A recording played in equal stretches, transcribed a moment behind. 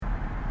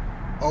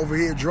Over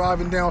here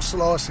driving down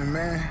Slauson,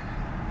 man.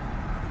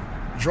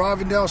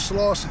 Driving down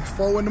Slauson,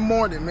 4 in the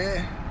morning,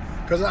 man.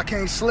 Cause I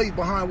can't sleep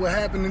behind what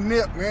happened to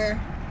Nip, man.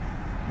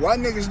 Why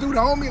niggas do the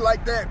homie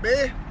like that,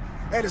 man?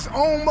 At his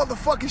own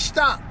motherfucking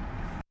stop.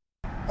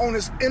 In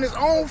his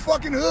own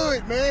fucking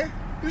hood, man.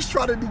 Just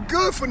try to do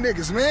good for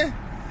niggas, man.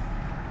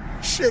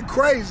 Shit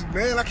crazy,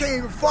 man. I can't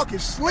even fucking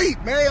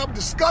sleep, man. I'm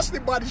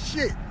disgusted by this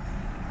shit.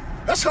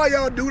 That's how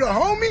y'all do the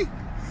homie?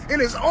 In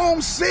his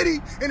own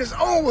city, in his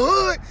own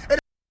hood, at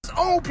his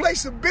own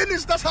place of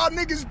business. That's how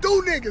niggas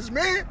do niggas,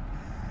 man.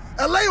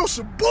 LA on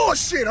some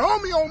bullshit,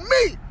 homie, on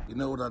me. You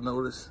know what I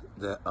noticed?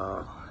 That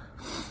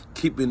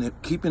keeping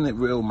it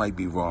real might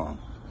be wrong.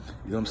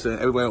 You know what I'm saying?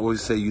 Everybody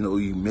always say, you know,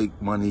 you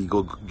make money,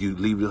 you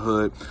leave the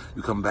hood,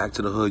 you come back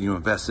to the hood, you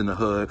invest in the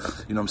hood,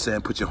 you know what I'm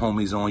saying? Put your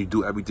homies on, you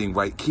do everything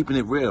right. Keeping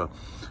it real.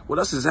 Well,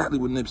 that's exactly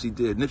what Nipsey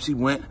did. Nipsey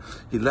went,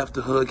 he left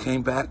the hood,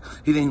 came back.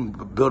 He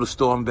didn't build a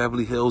store in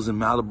Beverly Hills in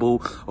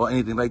Malibu or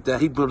anything like that.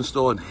 He built a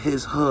store in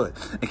his hood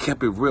and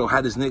kept it real,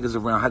 had his niggas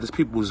around, had his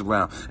people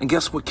around. And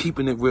guess what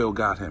keeping it real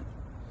got him?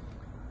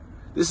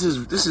 This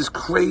is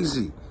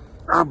crazy.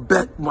 I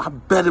bet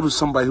it was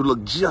somebody who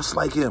looked just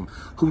like him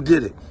who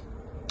did it.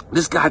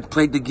 This guy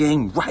played the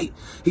game right.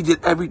 He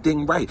did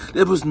everything right.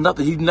 There was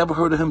nothing. You never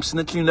heard of him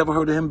snitching. You never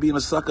heard of him being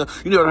a sucker.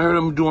 You never heard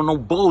of him doing no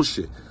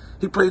bullshit.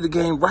 He played the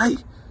game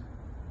right.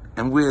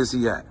 And where is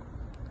he at?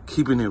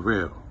 Keeping it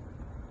real.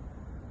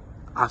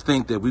 I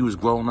think that we was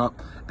growing up,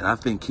 and I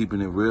think keeping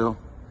it real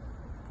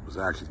was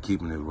actually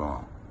keeping it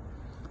wrong.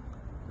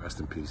 Rest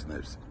in peace,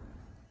 Nipsey.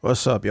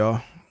 What's up,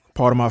 y'all?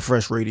 Part of my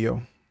Fresh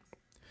Radio.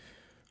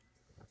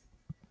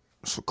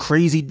 It's a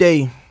crazy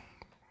day.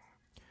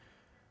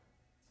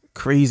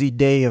 Crazy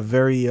day, a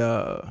very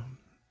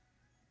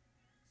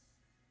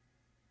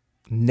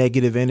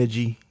negative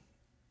energy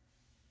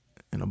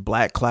and a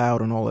black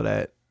cloud and all of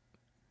that.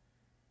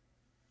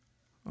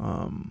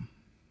 I'm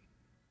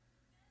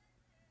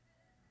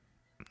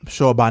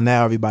sure by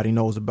now everybody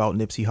knows about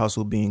Nipsey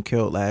Hussle being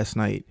killed last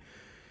night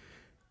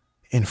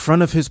in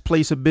front of his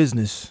place of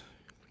business.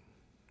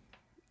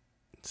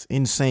 It's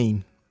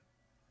insane.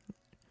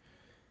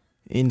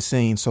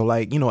 Insane. So,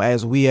 like, you know,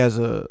 as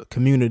a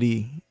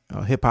community,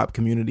 a hip hop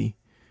community,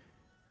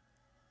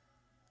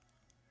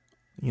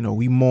 you know,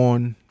 we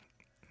mourn.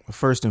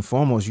 First and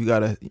foremost, you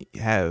gotta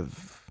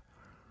have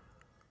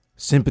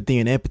sympathy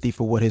and empathy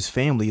for what his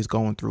family is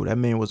going through. That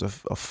man was a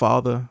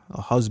father,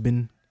 a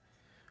husband,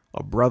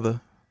 a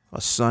brother, a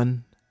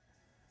son.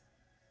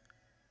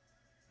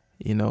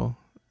 You know,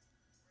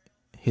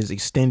 his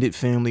extended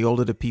family, all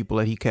of the people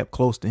that he kept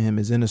close to him,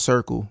 his inner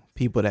circle,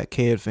 people that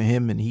cared for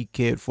him and he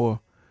cared for,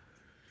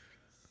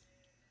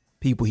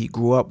 people he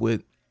grew up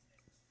with.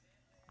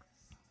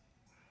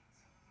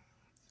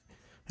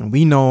 And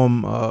we know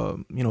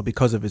him, you know,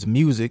 because of his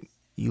music.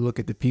 You look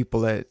at the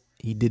people that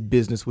he did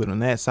business with on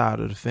that side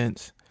of the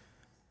fence,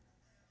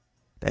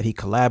 that he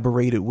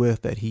collaborated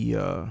with, that he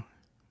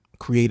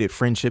created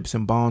friendships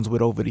and bonds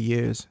with over the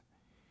years.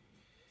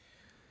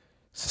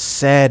 It's a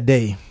sad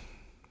day.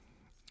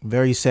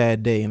 Very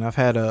sad day. And I've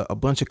had a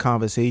bunch of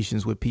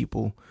conversations with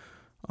people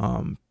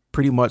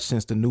pretty much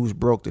since the news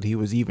broke that he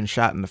was even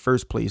shot in the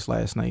first place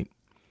last night.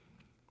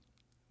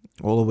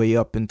 All the way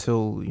up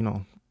until, you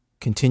know,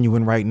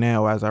 continuing right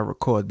now as I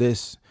record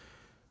this,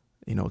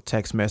 you know,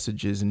 text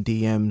messages and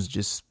DMs,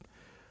 just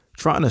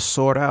trying to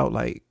sort out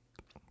like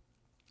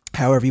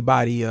how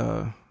everybody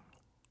is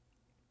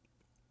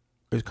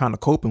kind of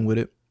coping with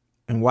it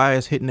and why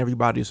it's hitting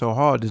everybody so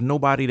hard. There's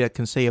nobody that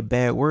can say a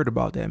bad word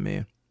about that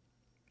man,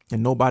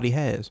 and nobody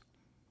has.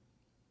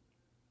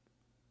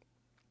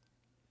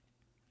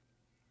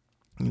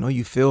 You know,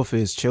 you feel for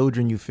his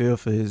children, you feel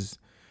for his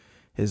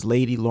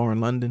lady, Lauren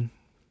London.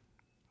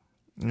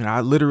 And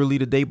I literally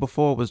the day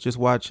before was just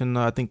watching,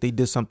 I think they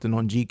did something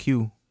on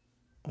GQ's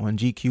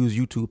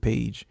YouTube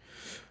page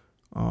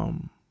a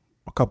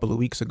couple of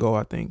weeks ago,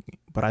 I think.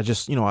 But I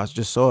just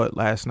saw it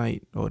last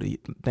night or the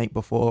night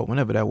before,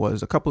 whenever that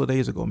was, a couple of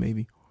days ago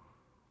maybe.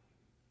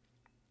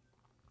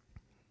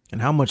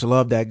 And how much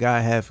love that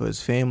guy had for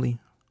his family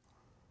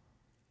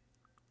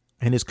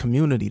and his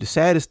community. The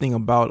saddest thing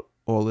about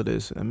all of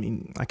this, I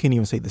mean, I can't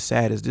even say the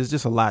saddest. There's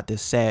just a lot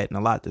that's sad and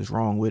a lot that's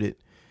wrong with it.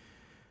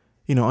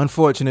 You know,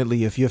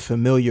 unfortunately, if you're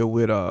familiar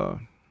with or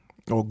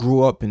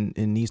grew up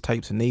in these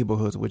types of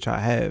neighborhoods, which I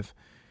have,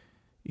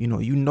 you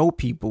know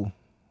people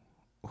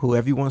who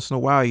every once in a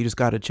while you just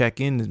got to check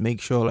in and make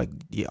sure, like,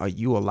 are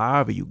you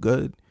alive? Are you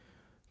good?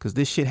 Because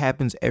this shit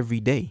happens every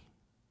day.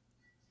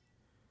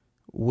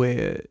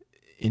 Where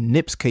in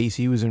Nip's case,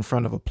 he was in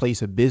front of a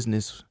place of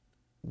business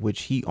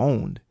which he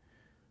owned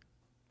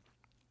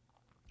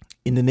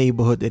in the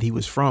neighborhood that he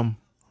was from,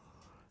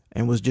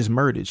 and was just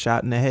murdered,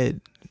 shot in the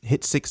head,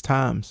 hit 6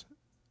 times.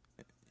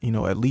 You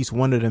know, at least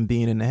one of them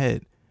being in the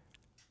head,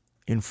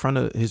 in front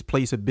of his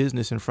place of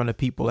business, in front of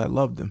people that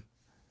loved him.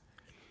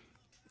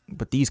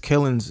 But these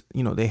killings,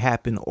 you know, they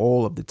happen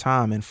all of the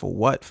time. And for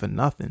what? For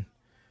nothing.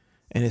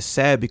 And it's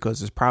sad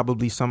because it's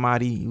probably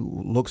somebody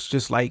who looks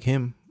just like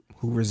him,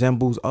 who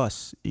resembles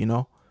us, you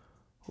know,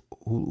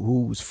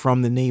 who's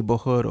from the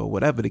neighborhood or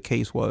whatever the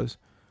case was.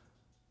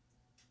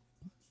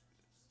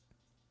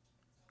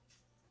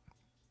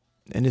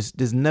 And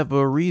there's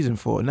never a reason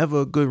for it,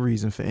 never a good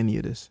reason for any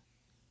of this.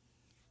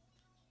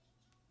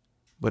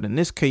 But in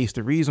this case,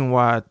 the reason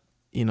why,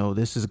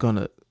 this is going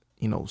to,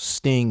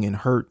 sting and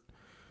hurt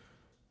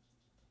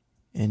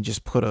and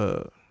just put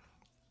a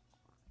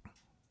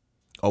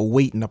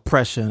weight and a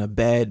pressure and a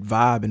bad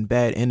vibe and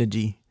bad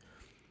energy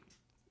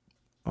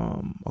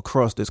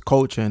across this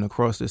culture and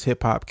across this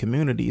hip hop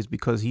community is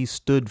because he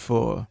stood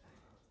for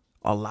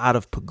a lot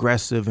of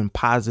progressive and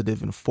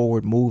positive and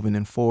forward moving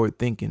and forward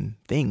thinking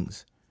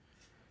things.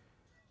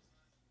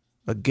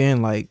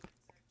 Again, like,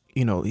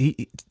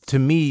 he, to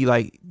me,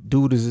 like,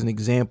 dude is an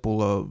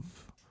example of,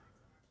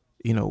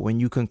 when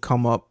you can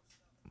come up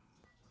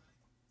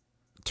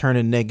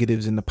turning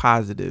negatives into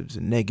positives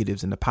and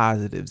negatives into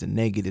positives and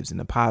negatives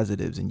into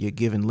positives, and you're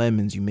giving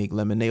lemons, you make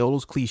lemonade. All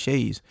those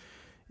cliches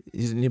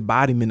is an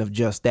embodiment of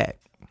just that.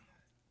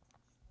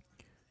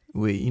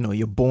 Where,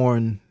 you're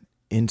born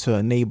into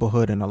a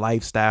neighborhood and a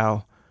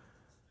lifestyle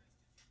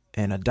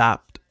and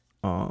adopt,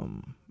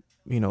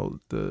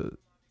 the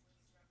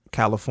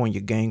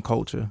California gang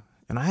culture.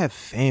 And I have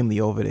family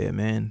over there,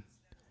 man.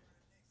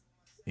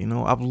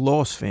 I've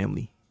lost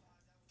family,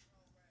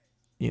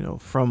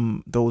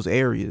 from those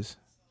areas,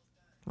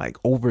 like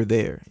over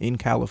there in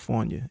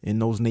California, in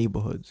those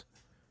neighborhoods,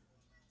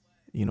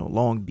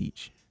 Long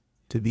Beach,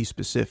 to be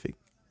specific.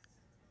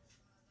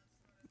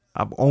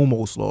 I've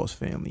almost lost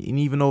family. And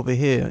even over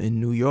here in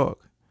New York,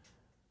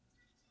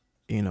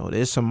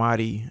 there's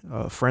somebody,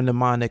 a friend of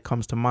mine that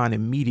comes to mind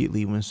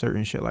immediately when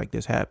certain shit like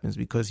this happens,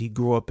 because he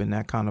grew up in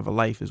that kind of a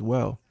life as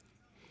well.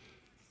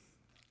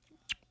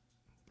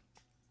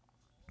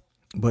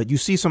 But you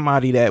see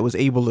somebody that was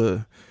able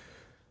to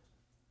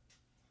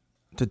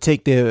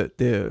take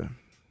their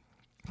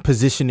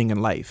positioning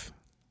in life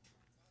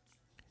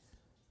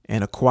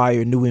and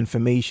acquire new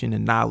information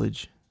and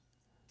knowledge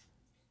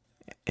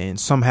and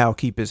somehow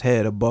keep his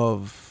head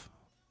above,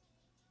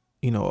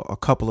 a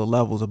couple of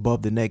levels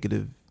above the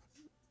negative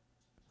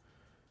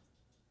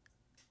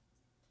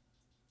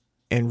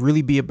and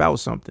really be about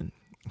something.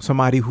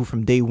 Somebody who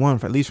from day one,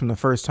 at least from the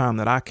first time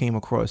that I came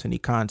across any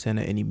content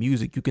or any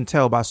music, you can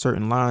tell by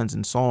certain lines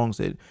and songs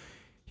that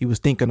he was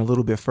thinking a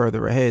little bit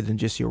further ahead than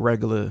just your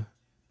regular,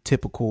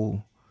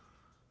 typical,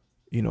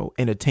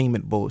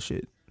 entertainment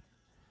bullshit.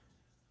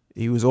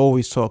 He was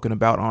always talking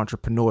about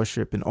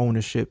entrepreneurship and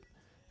ownership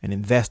and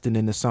investing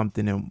into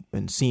something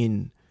and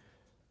seeing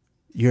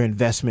your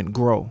investment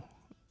grow,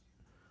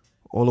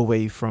 all the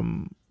way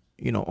from,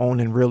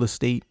 owning real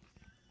estate,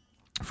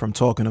 from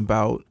talking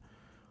about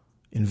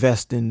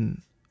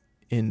investing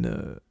in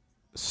the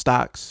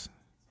stocks,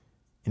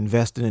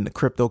 investing in the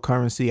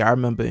cryptocurrency. I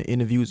remember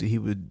interviews that he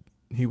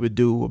would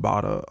do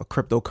about a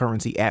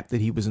cryptocurrency app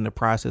that he was in the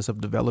process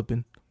of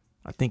developing.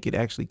 I think it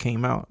actually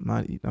came out.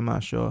 I'm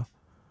not sure.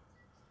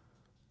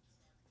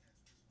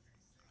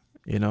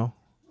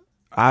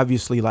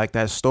 Obviously, like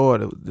that store,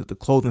 the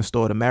clothing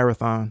store, the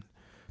Marathon,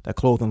 that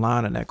clothing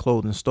line and that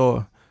clothing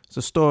store. It's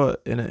a store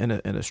in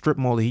a strip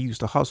mall that he used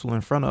to hustle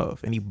in front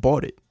of, and he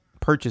bought it,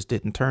 purchased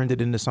it, and turned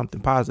it into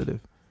something positive.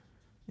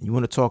 And you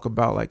want to talk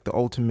about like the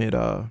ultimate,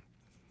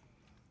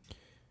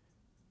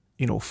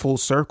 full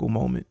circle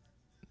moment,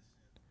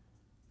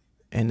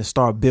 and to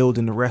start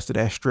building the rest of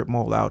that strip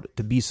mall out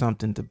to be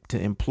something to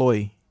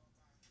employ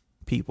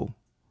people.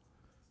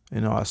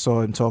 I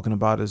saw him talking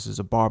about this as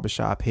a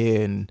barbershop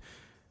here, and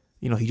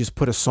he just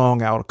put a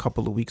song out a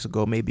couple of weeks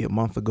ago, maybe a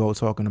month ago,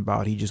 talking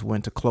about he just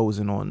went to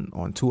closing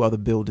on 2 other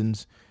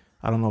buildings.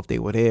 I don't know if they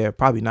were there.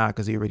 Probably not,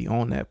 because he already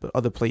owned that. But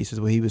other places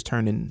where he was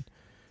turning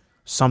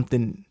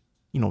something,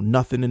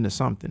 nothing into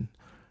something.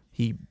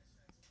 He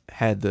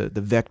had the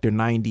Vector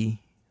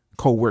 90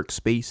 co-work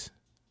space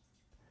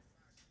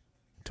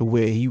to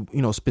where he,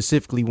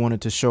 specifically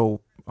wanted to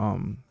show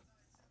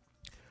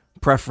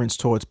preference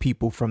towards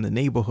people from the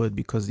neighborhood,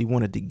 because he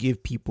wanted to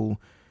give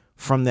people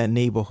from that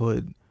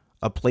neighborhood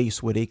a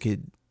place where they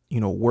could,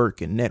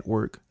 work and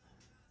network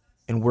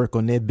and work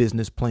on their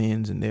business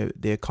plans and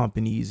their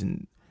companies.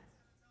 And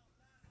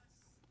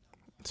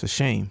it's a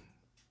shame,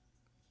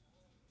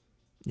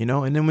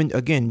 and then when,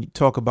 again, you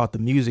talk about the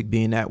music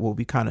being that, what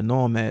we kind of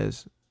know him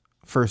as,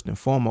 first and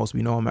foremost,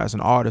 we know him as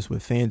an artist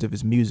with fans of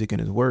his music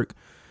and his work.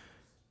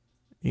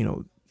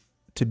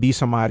 To be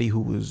somebody who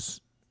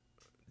was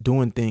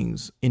doing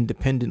things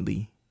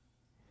independently.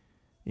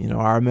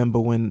 I remember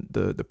when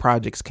the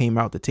projects came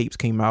out, the tapes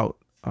came out,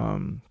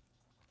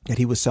 that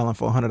he was selling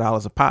for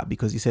 $100 a pop,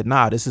 because he said,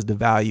 nah, this is the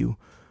value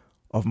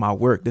of my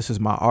work. This is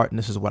my art, and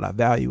this is what I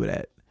value it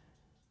at.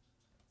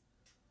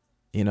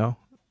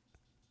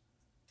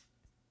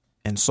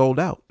 And sold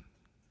out.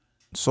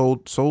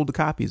 Sold the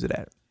copies of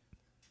that.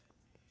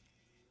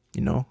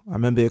 I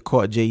remember it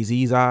caught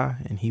Jay-Z's eye,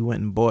 and he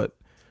went and bought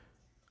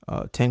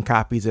 10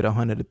 copies at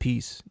 $100 a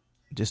piece,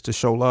 just to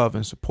show love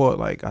and support.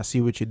 Like, I see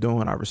what you're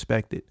doing. I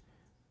respect it.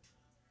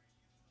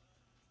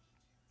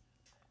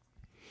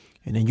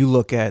 And then you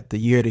look at the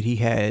year that he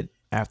had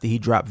after he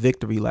dropped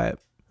Victory Lap,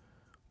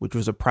 which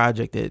was a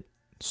project that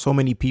So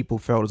many people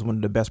felt it was one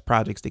of the best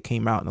projects that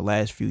came out in the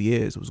last few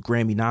years. It was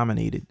Grammy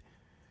nominated.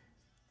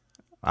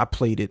 I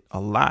played it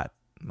a lot.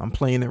 I'm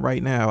playing it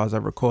right now as I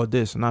record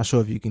this. I'm not sure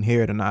if you can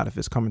hear it or not, if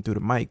it's coming through the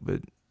mic,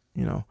 but,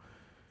 you know,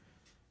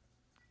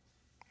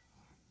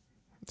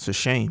 it's a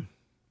shame.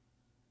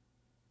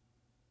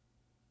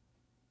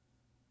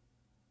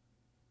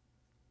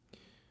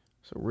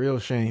 It's a real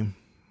shame.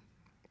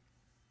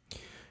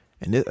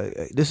 And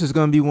this is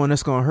going to be one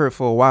that's going to hurt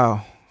for a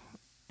while,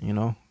 you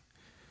know,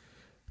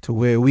 to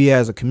where we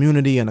as a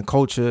community and a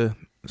culture,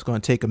 it's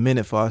going to take a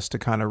minute for us to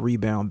kind of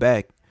rebound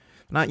back.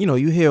 Now, you know,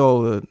 you hear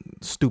all the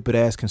stupid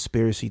ass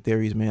conspiracy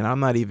theories, man.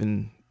 I'm not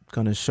even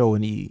going to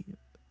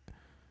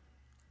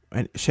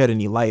shed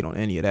any light on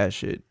any of that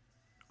shit,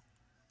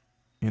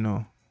 you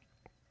know.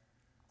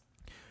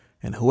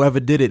 And whoever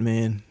did it,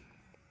 man,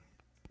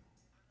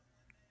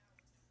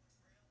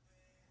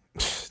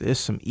 there's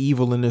some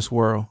evil in this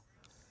world.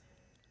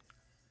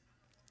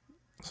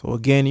 So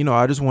again, you know,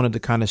 I just wanted to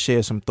kind of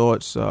share some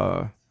thoughts.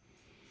 A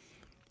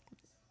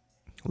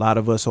lot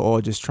of us are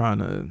all just trying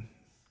to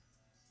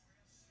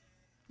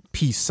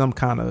piece some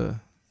kind of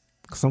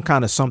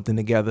something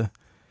together.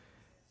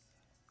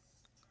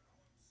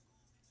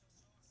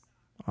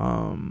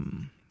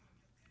 You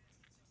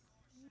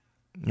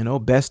know,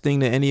 best thing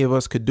that any of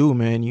us could do,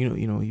 man.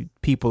 You know,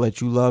 people that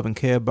you love and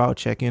care about,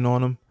 check in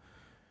on them.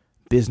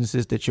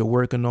 Businesses that you're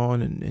working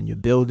on and you're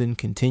building,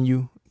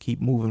 continue, keep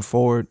moving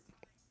forward.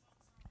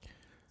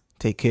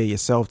 Take care of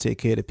yourself. Take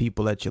care of the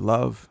people that you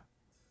love.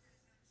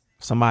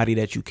 Somebody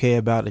that you care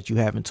about that you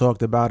haven't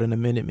talked about in a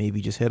minute,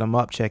 maybe just hit them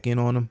up, check in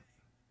on them.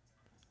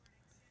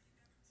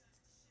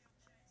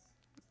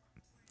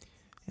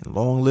 And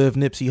long live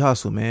Nipsey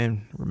Hussle,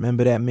 man.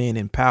 Remember that man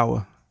in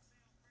power.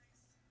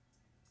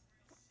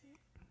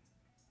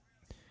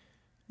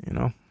 You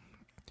know?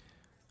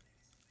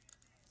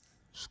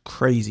 It's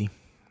crazy.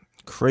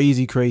 Crazy.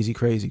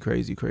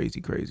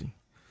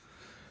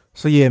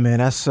 So yeah, man,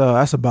 that's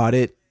about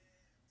it.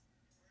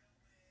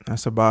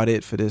 That's about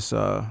it for this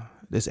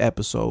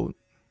episode.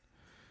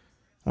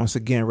 Once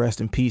again,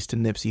 rest in peace to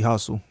Nipsey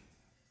Hussle.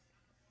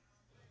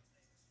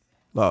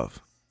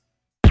 Love.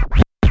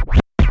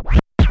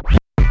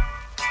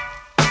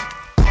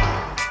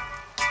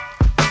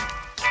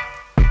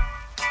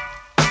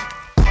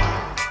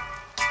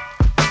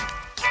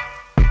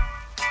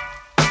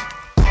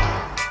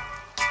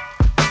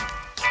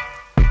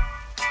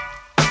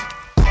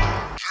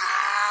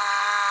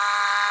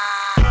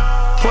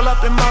 Pull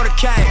up in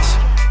motorcades.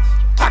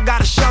 I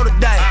got a show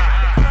today.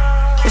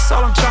 It's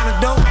all I'm trying to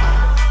do.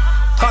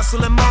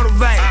 Hustle and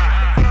motivate.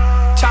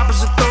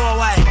 Choppers a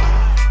throwaway.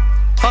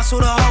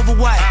 Hustle the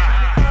overweight.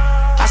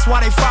 That's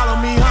why they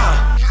follow me,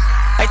 huh?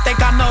 They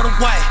think I know the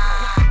way.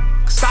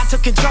 Cause I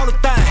took control of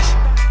things.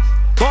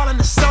 Ballin'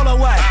 the solo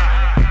way.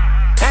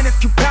 And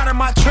if you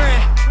pattern my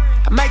trend,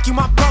 I make you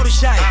my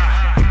protege.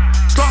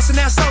 Slossin'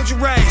 that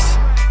soldier race.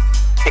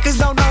 Niggas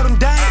don't know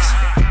them days.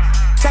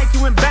 Take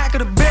you in back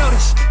of the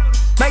buildings.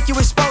 Make you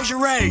expose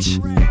your rage.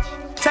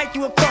 Take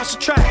you across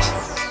the tracks.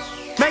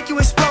 Make you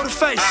explode the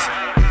face.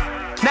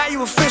 Now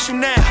you official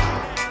now,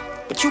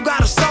 but you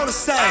got a soul to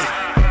save.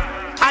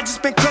 I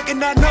just been cooking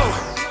that new.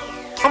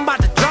 I'm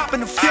about to drop in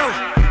the few.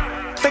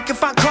 Think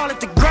if I call it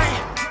the great,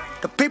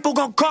 the people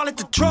gon' call it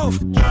the truth.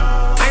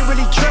 I ain't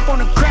really trip on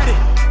the credit.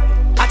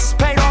 I just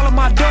paid all of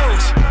my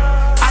dues.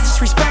 I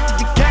just respected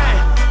the game.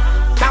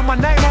 Now my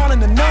name all in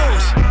the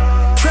news.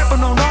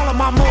 Tripping on all of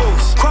my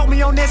moves. Quote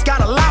me on this,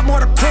 got a lot more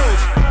to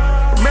prove.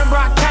 Remember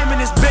I came in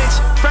this bitch,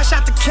 fresh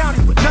out the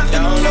county with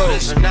nothing to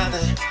lose. For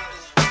nothing,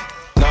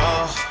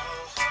 no.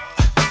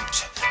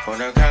 On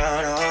the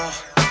ground,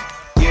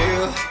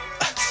 yeah.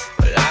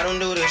 But I don't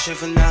do this shit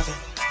for nothing.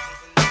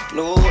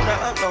 No, no,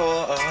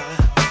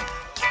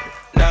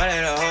 not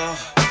at all.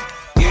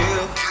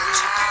 Yeah.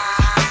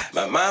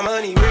 But my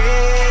money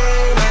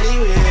real,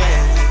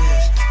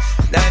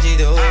 that you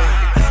do.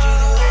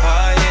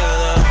 Oh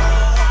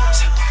yeah,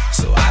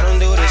 so I don't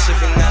do this shit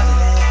for nothing.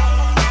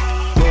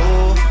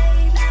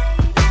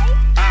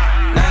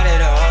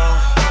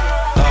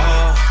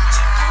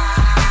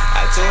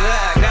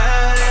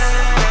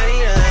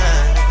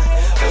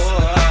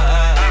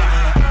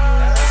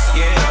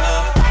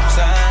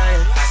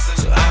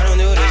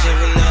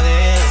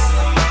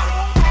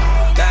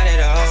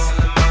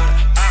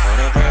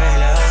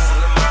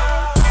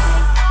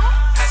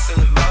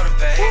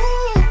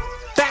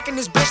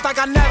 Like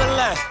I never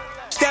left.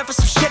 Stand for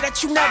some shit that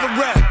you never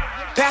read.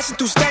 Passing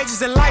through stages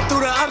in life,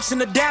 through the ups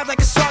and the downs,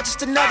 like it's all just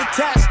another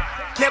test.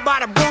 Live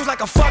by the rules like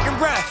a fucking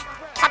ref.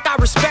 I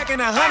got respect in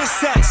 100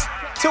 sets.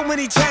 Too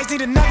many chains,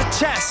 need another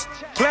chest.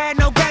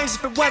 Playing no games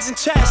if it wasn't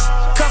chess.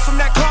 Come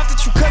from that cloth that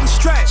you couldn't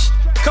stretch.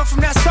 Come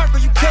from that circle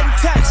you couldn't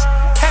test.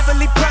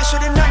 Heavily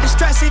pressured and under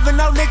stress, even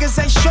though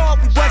niggas ain't sure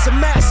we was a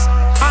mess.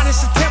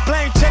 Honest attempt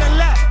playing to the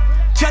left.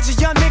 Judge a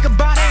young nigga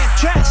by their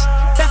dress.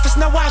 Left us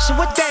no option,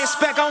 what they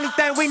expect? Only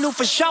thing we knew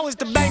for sure is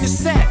the bang is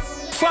set.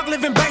 Fuck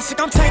living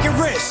basic, I'm taking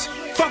risks.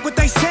 Fuck what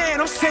they saying,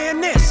 I'm saying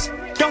this.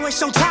 Don't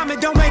waste your time,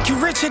 it don't make you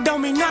rich, it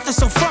don't mean nothing,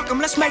 so fuck them,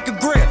 let's make a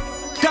grip.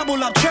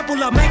 Double up,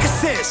 triple up, make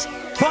assists.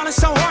 Ballin'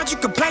 so hard you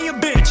can play a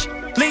bitch.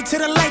 Lead to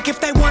the lake if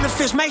they wanna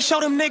fish. Make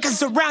sure them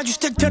niggas around you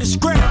stick to the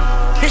script.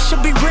 It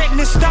should be written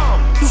in stone.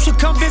 You should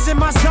come visit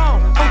my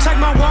zone. Don't take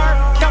my word,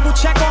 double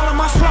check all of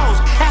my flows.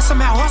 Ask them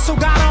how hustle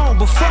got on,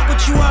 but fuck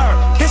what you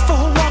heard. This for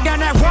who walked down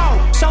that road.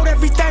 Sold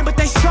everything but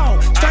they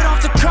sold. Straight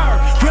off the curb.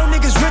 Real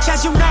niggas rich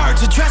as you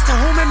nerds. Address to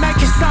whom and make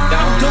it so. I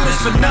don't do this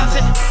for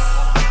nothing.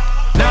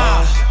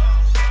 Nah.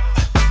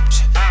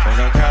 When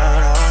I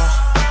count on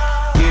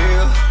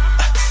you,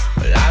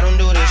 but I don't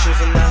do this shit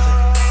for nothing.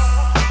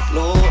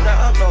 No,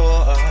 not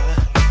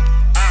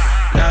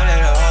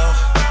at all.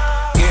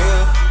 You,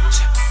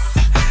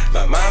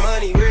 but my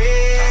money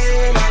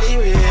real, money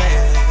real.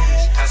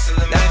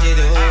 That you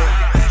do,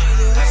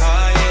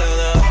 oh yeah,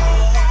 love.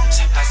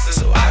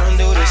 So I don't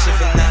do this shit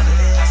for nothing.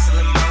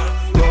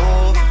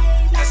 No,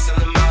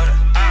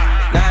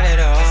 not at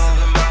all.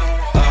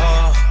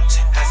 Oh,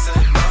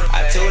 I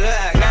told her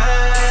act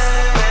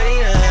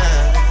 99.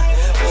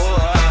 Oh,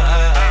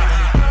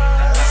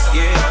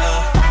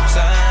 yeah,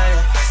 son.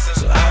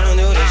 So I don't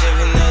do this shit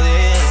for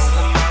nothing.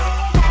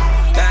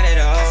 Not at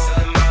all.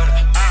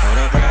 Hold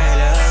up, right,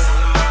 love.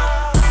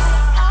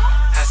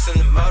 Hustle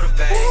and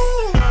motivate.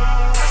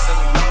 Hustle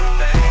and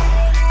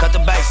motivate. Cut the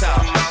bass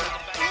out.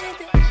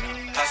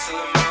 Hustle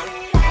and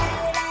motivate.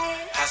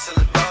 Hustle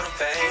and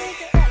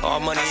motivate. All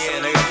money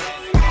in, nigga.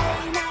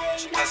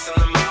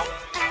 Hustle and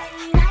motivate.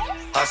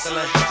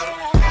 Hustling.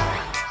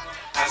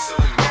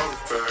 Hustle and motivate.